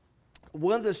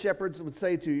 One of the shepherds would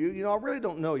say to you, I really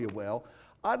don't know you well.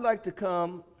 I'd like to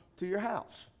come to your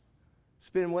house,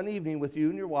 spend one evening with you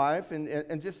and your wife,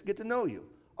 and just get to know you.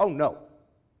 Oh,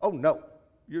 no,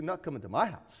 you're not coming to my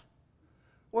house.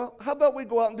 Well, how about we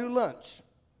go out and do lunch?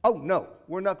 Oh, no,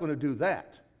 we're not going to do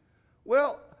that.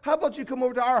 Well, how about you come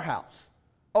over to our house?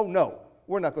 Oh, no,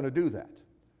 we're not going to do that.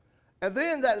 And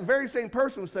then that very same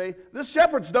person would say, the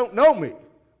shepherds don't know me.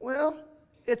 Well,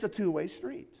 it's a two-way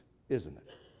street, isn't it?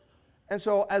 And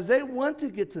so as they want to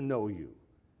get to know you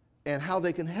and how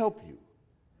they can help you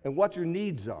and what your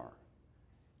needs are,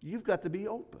 you've got to be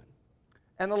open.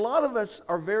 And a lot of us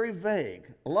are very vague.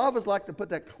 A lot of us like to put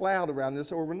that cloud around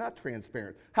this, or we're not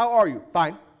transparent. How are you?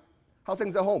 Fine. How's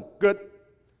things at home? Good.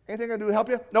 Anything I can do to help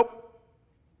you? Nope.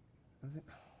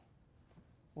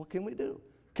 What can we do?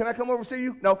 Can I come over and see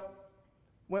you? No.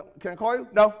 Well, can I call you?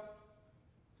 No.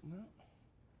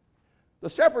 The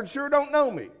shepherds sure don't know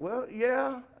me. Well,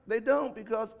 yeah, they don't,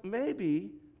 because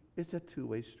maybe it's a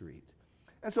two-way street.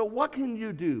 And so what can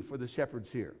you do for the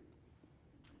shepherds here?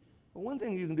 Well, one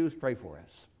thing you can do is pray for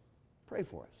us. Pray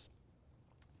for us.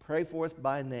 Pray for us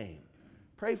by name.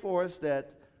 Pray for us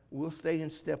that we'll stay in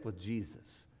step with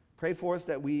Jesus. Pray for us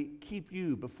that we keep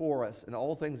you before us in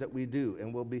all things that we do,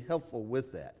 and we'll be helpful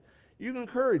with that. You can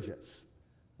encourage us.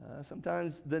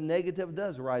 Sometimes the negative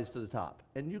does rise to the top,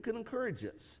 and you can encourage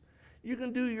us. You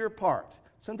can do your part.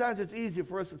 Sometimes it's easy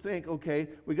for us to think, okay,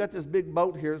 we got this big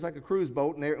boat here. It's like a cruise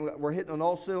boat, and we're hitting on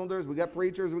all cylinders. We got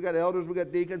preachers, we got elders, we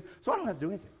got deacons. So I don't have to do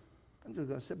anything. I'm just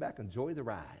going to sit back and enjoy the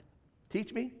ride.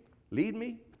 Teach me, lead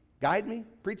me, guide me,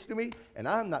 preach to me, and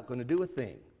I'm not going to do a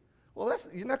thing. Well,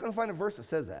 you're not going to find a verse that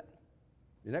says that.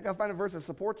 You're not going to find a verse that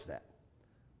supports that.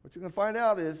 What you're going to find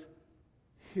out is,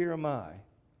 here am I,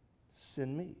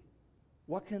 send me.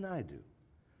 What can I do?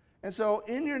 And so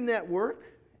in your network,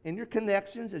 in your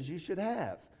connections, as you should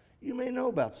have, you may know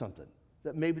about something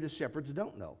that maybe the shepherds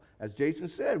don't know. As Jason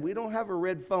said, we don't have a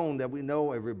red phone that we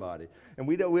know everybody. And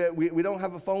we don't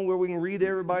have a phone where we can read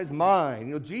everybody's mind.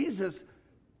 You know, Jesus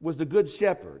was the good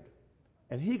shepherd,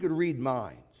 and he could read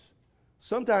minds.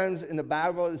 Sometimes in the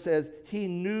Bible it says he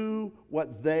knew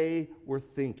what they were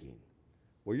thinking.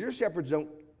 Well, your shepherds don't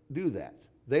do that.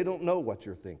 They don't know what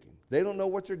you're thinking. They don't know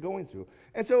what you're going through.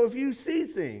 And so if you see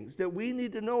things that we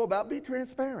need to know about, be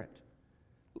transparent.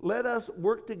 Let us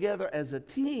work together as a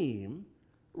team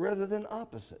rather than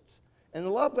opposites. And in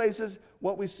a lot of places,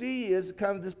 what we see is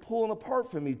kind of this pulling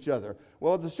apart from each other.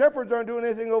 Well, the shepherds aren't doing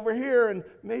anything over here, and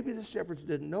maybe the shepherds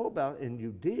didn't know about it, and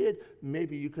you did.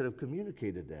 Maybe you could have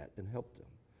communicated that and helped them.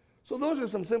 So those are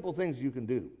some simple things you can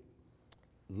do.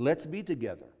 Let's be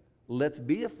together. Let's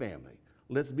be a family.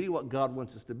 Let's be what God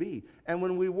wants us to be. And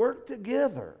when we work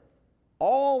together,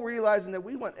 all realizing that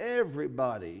we want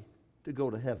everybody to go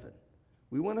to heaven.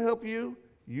 We want to help you.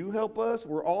 You help us.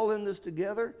 We're all in this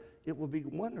together. It will be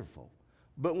wonderful.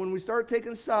 But when we start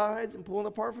taking sides and pulling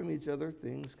apart from each other,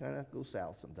 things kind of go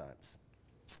south sometimes.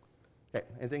 Okay,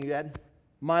 anything you add?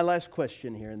 My last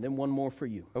question here, and then one more for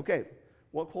you. Okay,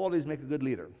 what qualities make a good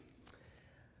leader?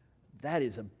 That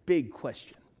is a big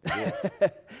question. Yes.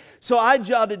 So I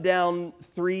jotted down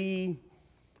 3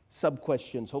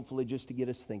 sub-questions, hopefully just to get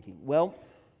us thinking. Well,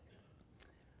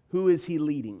 who is he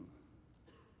leading?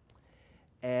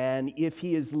 And if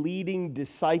he is leading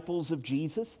disciples of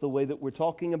Jesus, the way that we're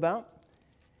talking about,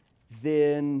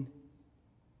 then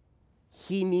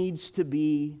he needs to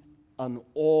be an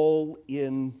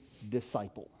all-in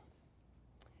disciple.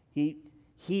 He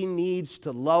needs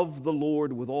to love the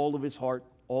Lord with all of his heart,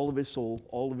 all of his soul,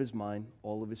 all of his mind,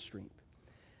 all of his strength.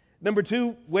 Number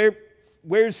 2,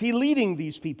 where's he leading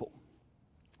these people?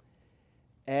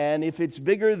 And if it's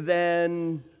bigger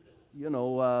than,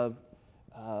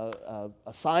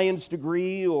 a science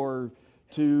degree or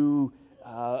to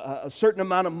a certain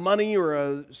amount of money or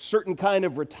a certain kind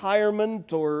of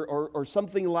retirement or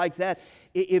something like that,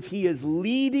 if he is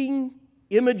leading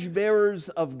image bearers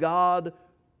of God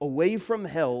away from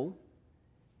hell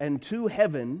and to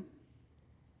heaven,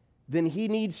 then he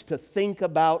needs to think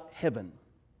about heaven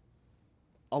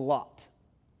a lot.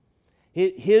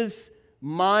 His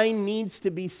mind needs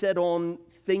to be set on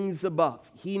things above.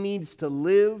 He needs to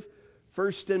live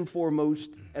first and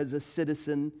foremost as a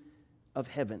citizen of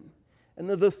heaven. And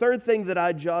the third thing that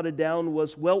I jotted down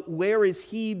was, well, where is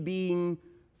he being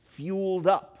fueled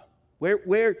up?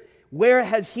 Where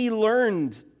has he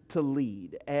learned to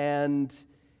lead? And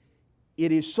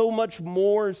it is so much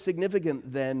more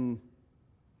significant than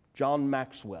John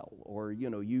Maxwell, or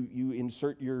you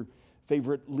insert your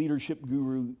favorite leadership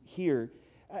guru here.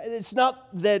 It's not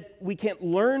that we can't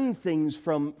learn things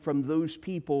from those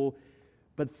people,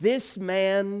 but this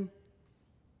man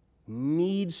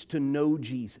needs to know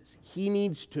Jesus. He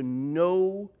needs to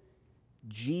know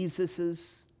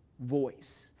Jesus'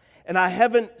 voice. And I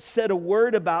haven't said a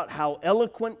word about how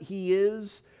eloquent he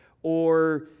is,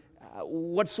 or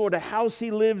what sort of house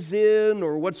he lives in,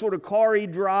 or what sort of car he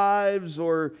drives,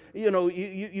 or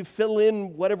you fill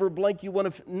in whatever blank you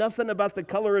want to. Nothing about the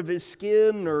color of his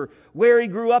skin or where he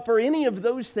grew up or any of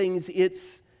those things.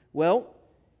 It's, well,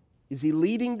 is he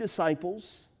leading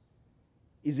disciples?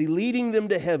 Is he leading them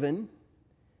to heaven?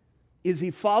 Is he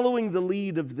following the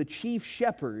lead of the chief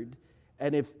shepherd?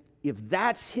 And if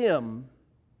that's him,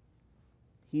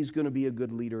 he's going to be a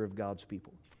good leader of God's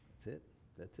people.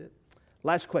 That's it.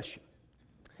 Last question.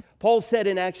 Paul said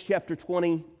in Acts chapter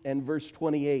 20 and verse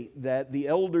 28 that the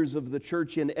elders of the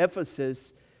church in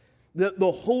Ephesus,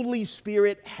 the Holy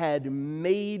Spirit had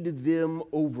made them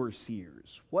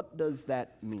overseers. What does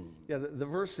that mean? Yeah, the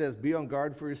verse says, be on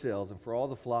guard for yourselves and for all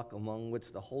the flock among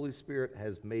which the Holy Spirit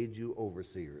has made you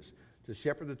overseers, to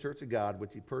shepherd the church of God,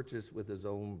 which he purchased with his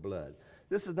own blood.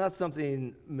 This is not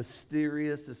something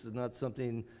mysterious. This is not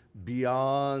something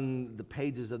beyond the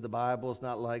pages of the Bible. It's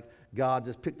not like God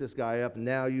just picked this guy up and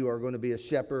now you are going to be a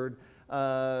shepherd.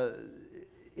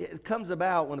 It comes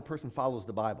about when a person follows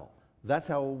the Bible. That's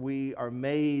how we are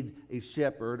made a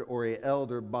shepherd or an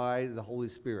elder by the Holy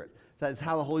Spirit. That's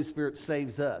how the Holy Spirit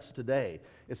saves us today.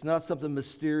 It's not something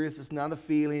mysterious. It's not a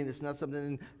feeling. It's not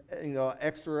something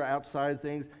extra outside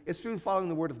things. It's through following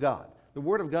the Word of God. The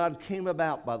Word of God came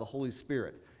about by the Holy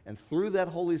Spirit. And through that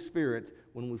Holy Spirit,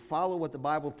 when we follow what the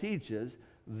Bible teaches,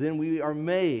 then we are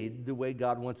made the way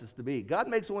God wants us to be. God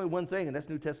makes only one thing, and that's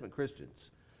New Testament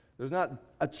Christians. There's not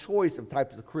a choice of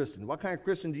types of Christian. What kind of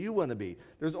Christian do you want to be?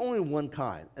 There's only one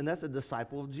kind, and that's a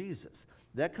disciple of Jesus.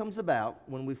 That comes about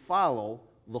when we follow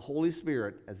the Holy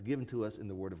Spirit as given to us in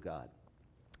the Word of God.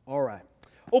 All right.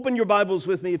 Open your Bibles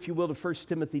with me, if you will, to 1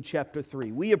 Timothy chapter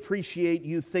 3. We appreciate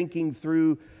you thinking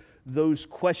through those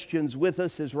questions with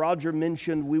us. As Roger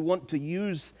mentioned, we want to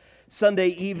use Sunday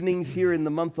evenings here in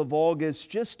the month of August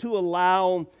just to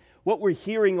allow what we're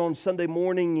hearing on Sunday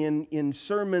morning in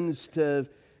sermons to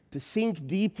sink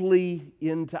deeply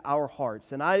into our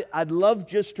hearts. And I'd love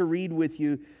just to read with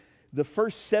you the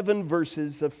first 7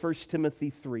 verses of 1 Timothy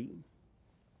 3.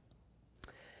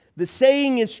 The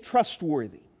saying is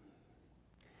trustworthy.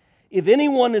 If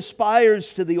anyone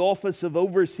aspires to the office of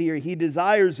overseer, he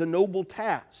desires a noble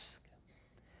task.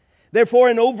 Therefore,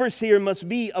 an overseer must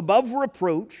be above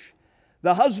reproach,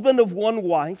 the husband of one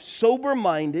wife,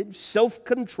 sober-minded,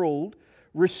 self-controlled,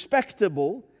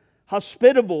 respectable,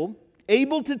 hospitable,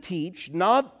 able to teach,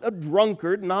 not a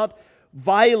drunkard, not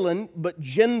violent, but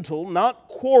gentle, not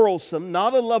quarrelsome,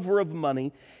 not a lover of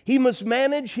money. He must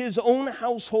manage his own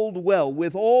household well,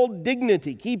 with all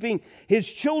dignity, keeping his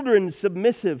children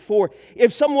submissive. For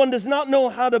if someone does not know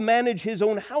how to manage his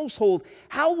own household,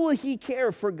 how will he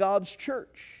care for God's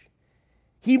church?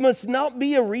 He must not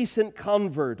be a recent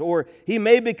convert, or he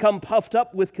may become puffed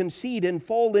up with conceit and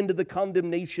fall into the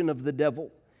condemnation of the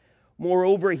devil.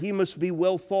 Moreover, he must be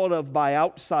well thought of by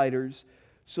outsiders,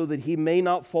 so that he may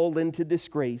not fall into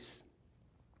disgrace,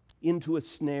 into a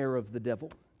snare of the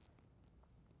devil.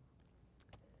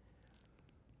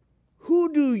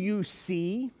 Who do you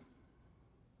see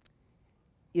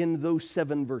in those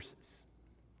 7 verses?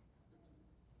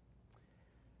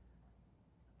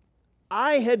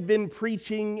 I had been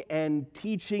preaching and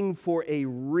teaching for a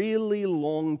really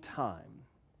long time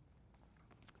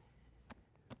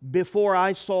before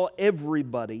I saw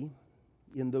everybody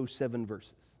in those 7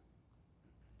 verses.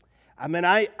 I mean,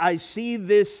 I see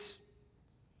this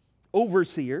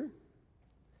overseer,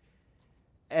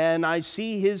 and I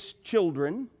see his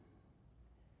children,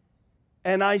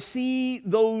 and I see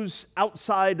those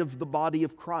outside of the body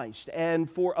of Christ. And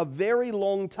for a very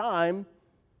long time,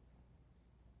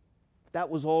 that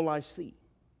was all I see,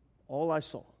 all I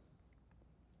saw.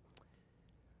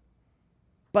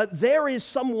 But there is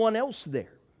someone else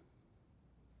there,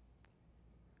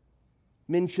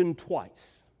 mentioned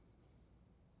twice.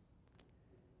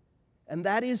 And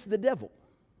that is the devil.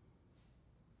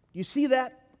 You see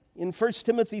that in 1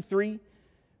 Timothy 3,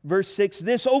 verse 6.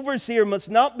 This overseer must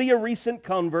not be a recent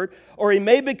convert, or he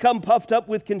may become puffed up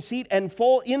with conceit and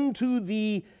fall into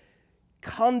the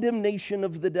condemnation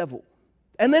of the devil.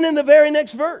 And then in the very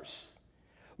next verse,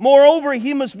 moreover,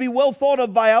 he must be well thought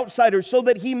of by outsiders, so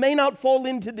that he may not fall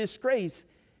into disgrace,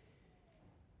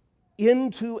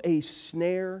 into a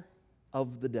snare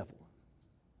of the devil.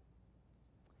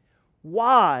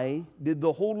 Why did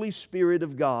the Holy Spirit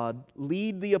of God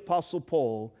lead the Apostle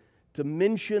Paul to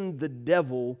mention the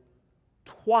devil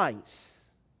twice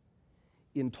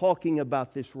in talking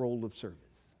about this role of service?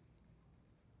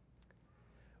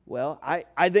 Well,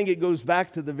 I think it goes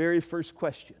back to the very first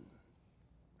question.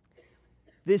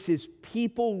 This is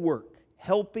people work,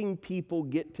 helping people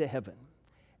get to heaven.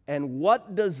 And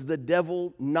what does the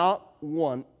devil not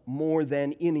want more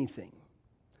than anything?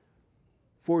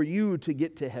 For you to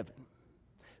get to heaven.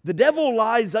 The devil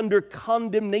lies under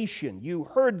condemnation. You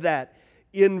heard that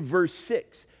in verse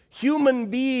 6. Human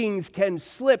beings can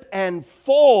slip and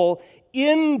fall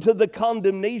into the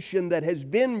condemnation that has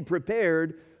been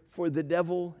prepared for the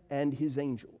devil and his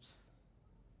angels.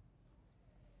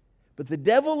 But the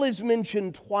devil is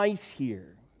mentioned twice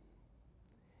here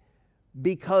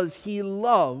because he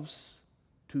loves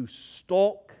to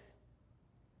stalk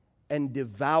and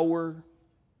devour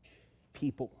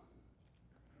people.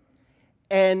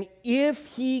 And if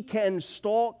he can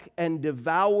stalk and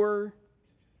devour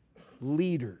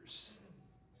leaders,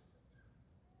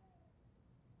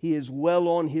 he is well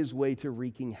on his way to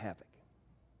wreaking havoc.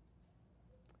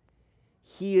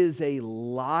 He is a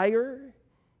liar,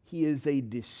 he is a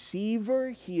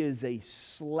deceiver, he is a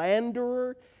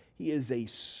slanderer, he is a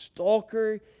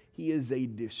stalker, he is a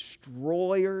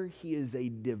destroyer, he is a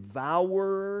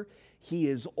devourer. He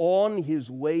is on his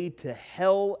way to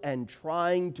hell and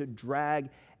trying to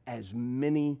drag as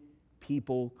many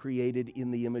people created in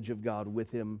the image of God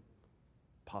with him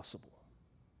possible.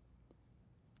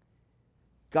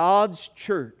 God's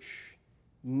church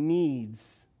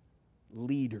needs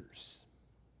leaders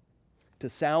to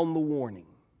sound the warning,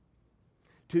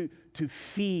 to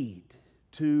feed,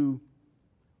 to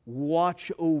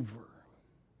watch over.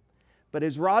 But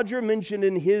as Roger mentioned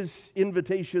in his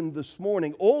invitation this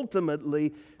morning,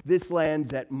 ultimately, this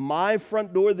lands at my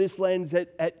front door, this lands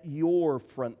at your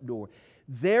front door.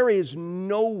 There is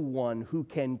no one who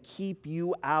can keep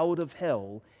you out of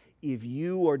hell if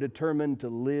you are determined to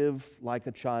live like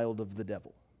a child of the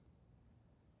devil.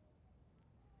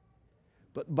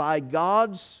 But by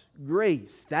God's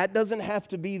grace, that doesn't have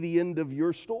to be the end of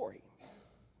your story.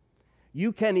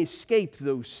 You can escape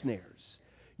those snares.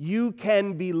 You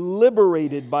can be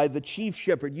liberated by the chief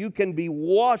shepherd. You can be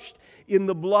washed in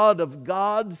the blood of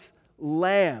God's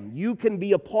Lamb. You can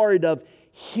be a part of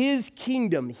His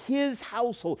kingdom, His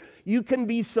household. You can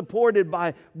be supported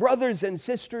by brothers and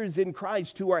sisters in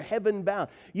Christ who are heaven bound.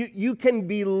 You can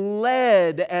be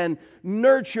led and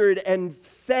nurtured and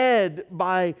fed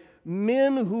by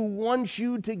men who want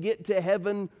you to get to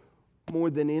heaven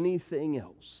more than anything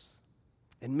else.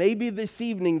 And maybe this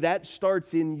evening that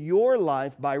starts in your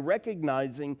life by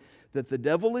recognizing that the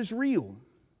devil is real.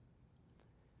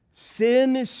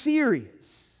 Sin is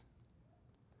serious.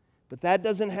 But that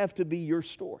doesn't have to be your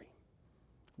story.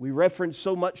 We reference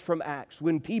so much from Acts.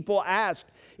 When people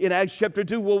asked in Acts chapter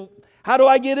 2, well, how do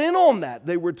I get in on that?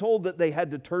 They were told that they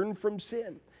had to turn from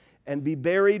sin and be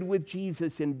buried with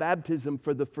Jesus in baptism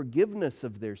for the forgiveness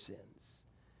of their sins.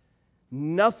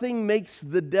 Nothing makes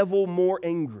the devil more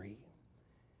angry,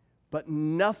 but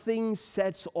nothing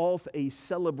sets off a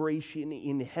celebration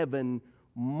in heaven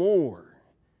more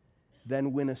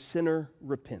than when a sinner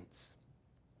repents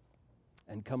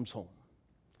and comes home.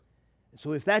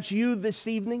 So if that's you this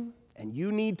evening, and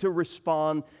you need to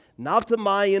respond not to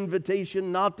my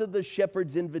invitation, not to the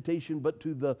shepherd's invitation, but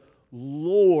to the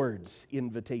Lord's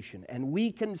invitation, and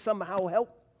we can somehow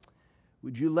help,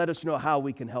 would you let us know how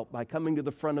we can help by coming to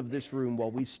the front of this room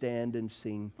while we stand and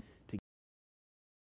sing